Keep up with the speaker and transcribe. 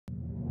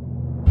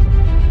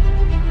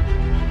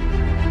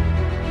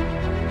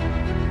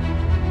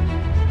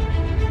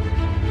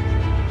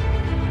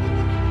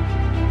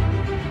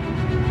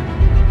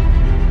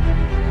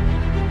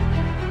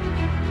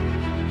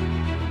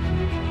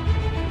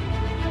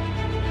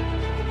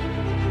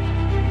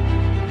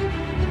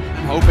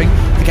hoping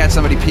to catch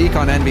somebody peek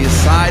on Envy's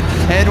side.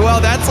 And well,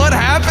 that's what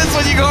happens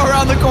when you go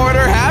around the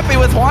corner. Happy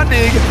with one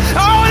dig.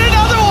 Oh, and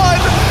another one!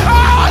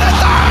 Oh, and a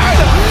third!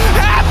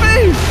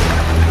 Happy!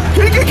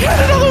 He can get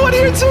another one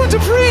here too,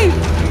 Dupree!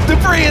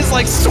 Dupree is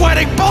like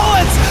sweating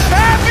bullets!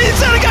 Happy's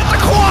gonna get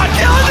the quad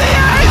kill in the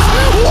ace!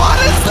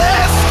 What is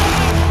this?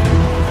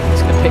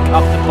 He's gonna pick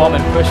up the bomb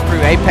and push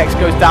through. Apex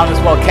goes down as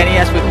well. Kenny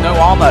S with no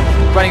armor,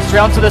 running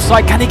straight onto the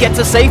side. Can he get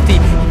to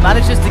safety? He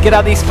manages to get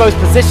out of the exposed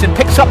position,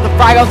 picks up the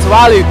frag onto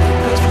Alu,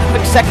 looks for the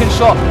quick second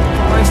shot.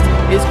 Forest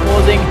is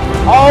causing,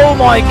 oh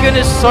my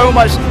goodness, so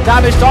much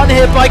damage done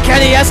here by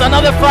Kenny S.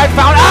 Another frag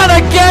found, and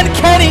again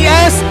Kenny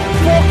S.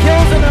 4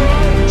 kills in a row.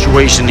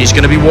 Situation. He's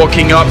going to be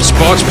walking up,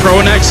 spots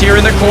Pronax here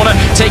in the corner,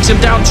 takes him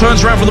down,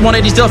 turns around for the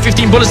 180, still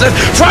 15 bullets left.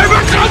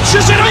 Freiburg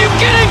launches it, are you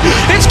kidding?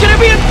 It's going to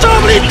be a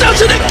double, he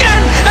does it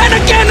again, and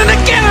again, and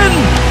again!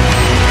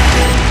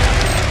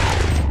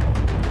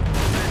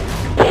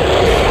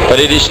 But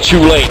it is too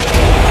late.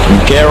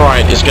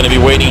 Geralt is going to be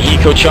waiting,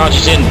 Hiko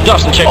charges in,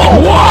 doesn't check. Oh,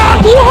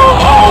 what?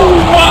 Oh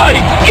my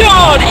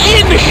god,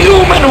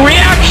 inhuman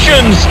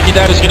reactions!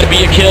 That is going to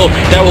be a kill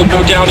that will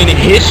go down in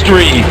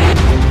history.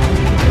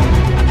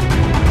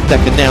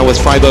 Second now as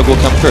Freiburg will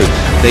come through.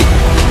 They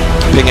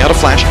ping out a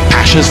flash.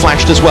 Pasha's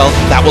flashed as well.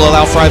 That will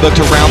allow Freiburg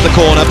to round the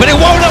corner, but it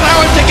won't allow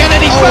him to get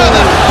any further.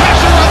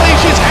 Pasha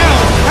unleashes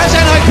hell as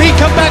NIP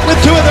come back with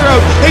 2 of their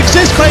own.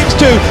 Exist claims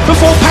 2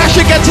 before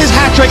Pasha gets his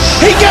hat-trick.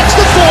 He gets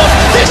the 4th.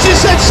 This is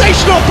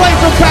sensational play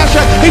from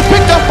Pasha. He's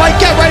picked up by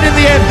Get Right in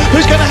the end,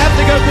 who's going to have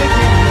to go big.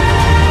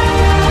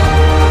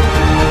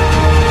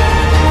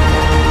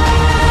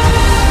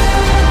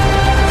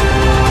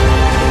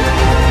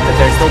 But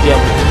they're still be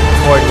able to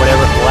avoid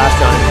whatever the last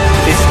round.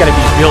 This is going to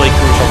be really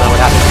crucial now what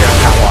happens here on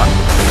Catwalk.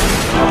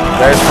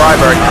 There's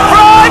Freiburg.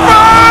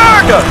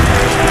 Freiburg!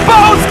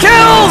 Both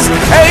kills!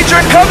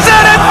 Adrian comes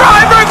in and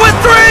Freiburg with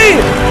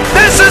 3!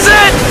 This is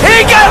it!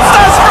 He gets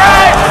the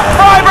spray!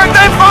 Freiburg,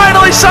 they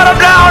finally shut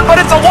him down, but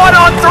it's a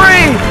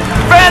 1-on-3!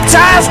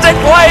 Fantastic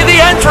play,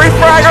 the entry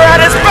fragger at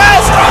his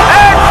best!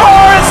 And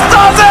Forrest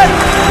does it!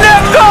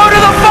 Nip go to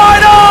the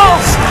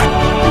finals!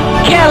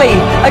 Kelly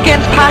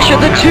against Pasha,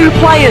 the 2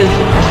 players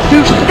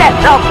who've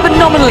stepped up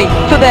phenomenally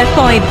for their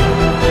side.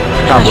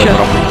 Pasha.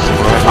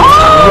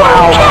 Oh,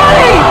 wow.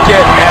 Kelly! Get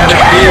out of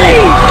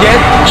here!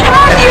 Can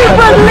you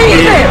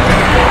believe it?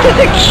 To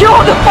secure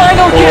the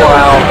final kill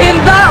in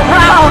that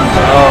round!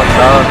 Oh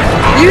no.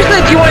 You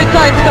said you wanted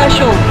something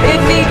special. It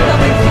needs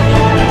something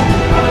special.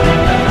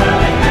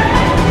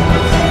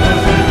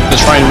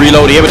 Let's try and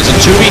reload here, but it's a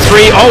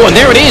 2v3. Oh, and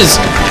there it is!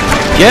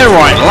 Yeah,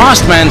 right,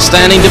 last man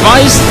standing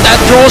device, that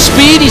draw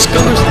speed, he's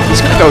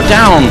gonna go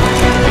down.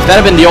 If that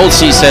had been the old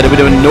C set, it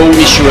would have been no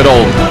issue at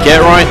all.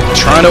 Get right,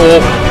 trying to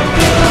all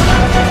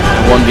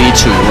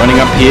 1v2, running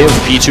up here,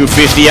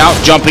 P250 out,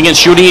 jumping and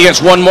shooting, he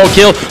gets 1 more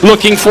kill,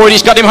 looking for it,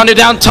 he's got him hunted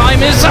down,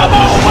 time is up,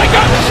 oh my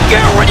god,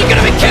 Get right, you're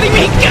gonna be kidding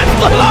me, he gets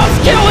the last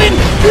kill in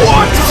 1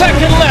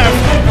 second left.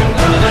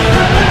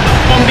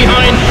 Bomb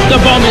behind, the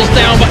bomb is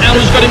down, but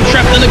Alu's got him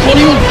trapped in the corner,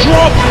 he'll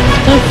drop.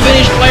 The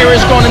finished player is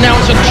gone, and now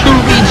it's a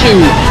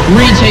 2v2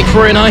 retake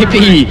for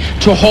NIP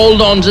to hold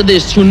on to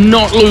this, to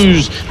not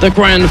lose the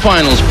grand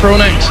finals.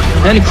 Pronax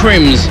and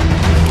Crims,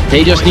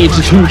 they just need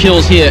 2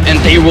 kills here, and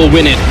they will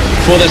win it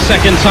for the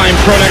second time.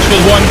 Pronax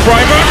with 1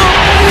 primer.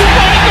 Oh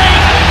my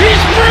god,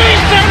 he's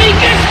freezed and he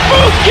gets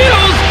both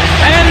kills,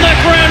 and the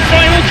grand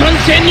final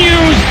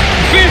continues.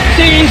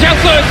 15-13.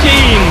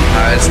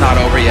 It's not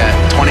over yet.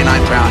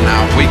 29th round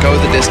now. We go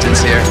the distance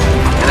here.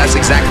 And that's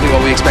exactly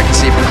what we expect to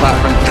see from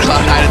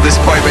Cloud9 at this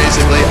point,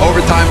 basically.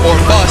 Overtime or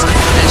bust.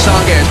 And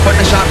Shanghai is putting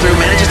a shot through,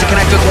 manages to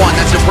connect with 1.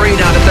 That's Dupree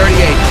down to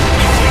 38.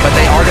 But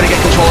they are going to get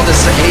control of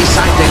this A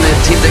side thing. The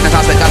team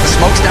Dignitas, they got the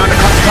smokes down to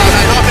cut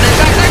Cloud9 off. And in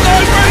fact, they're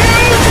going for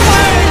huge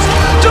plays!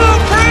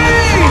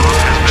 Dupree!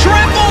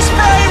 Triple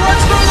spray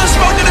runs through the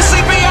smoke into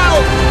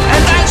CPL.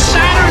 And that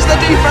shatters the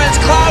defense.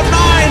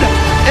 Cloud9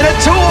 in a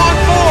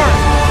 2-on-4.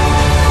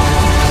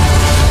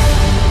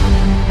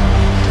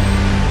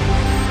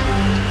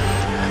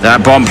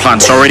 That bomb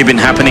plant's already been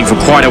happening for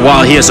quite a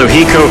while here, so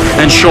Hiko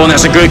and Sean,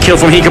 that's a good kill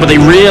from Hiko, but they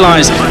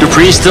realize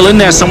Dupree's still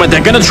in there somewhere.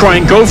 They're going to try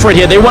and go for it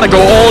here. They want to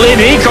go all in.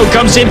 Hiko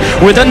comes in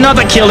with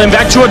another kill, and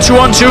back to a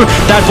 2-on-2.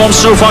 That bomb's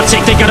so far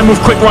ticked, they got to move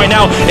quick right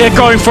now. They're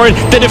going for it.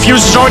 The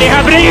defuse is already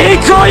happening.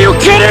 Hiko, are you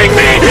kidding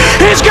me?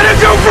 He's going to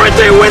go for it.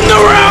 They win the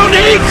round.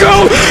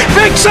 Hiko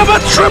picks up a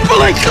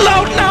triple, and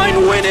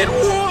Cloud9 win it.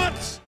 What?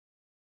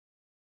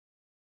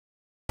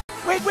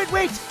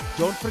 Wait.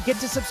 Don't forget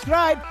to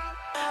subscribe.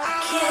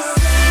 I can't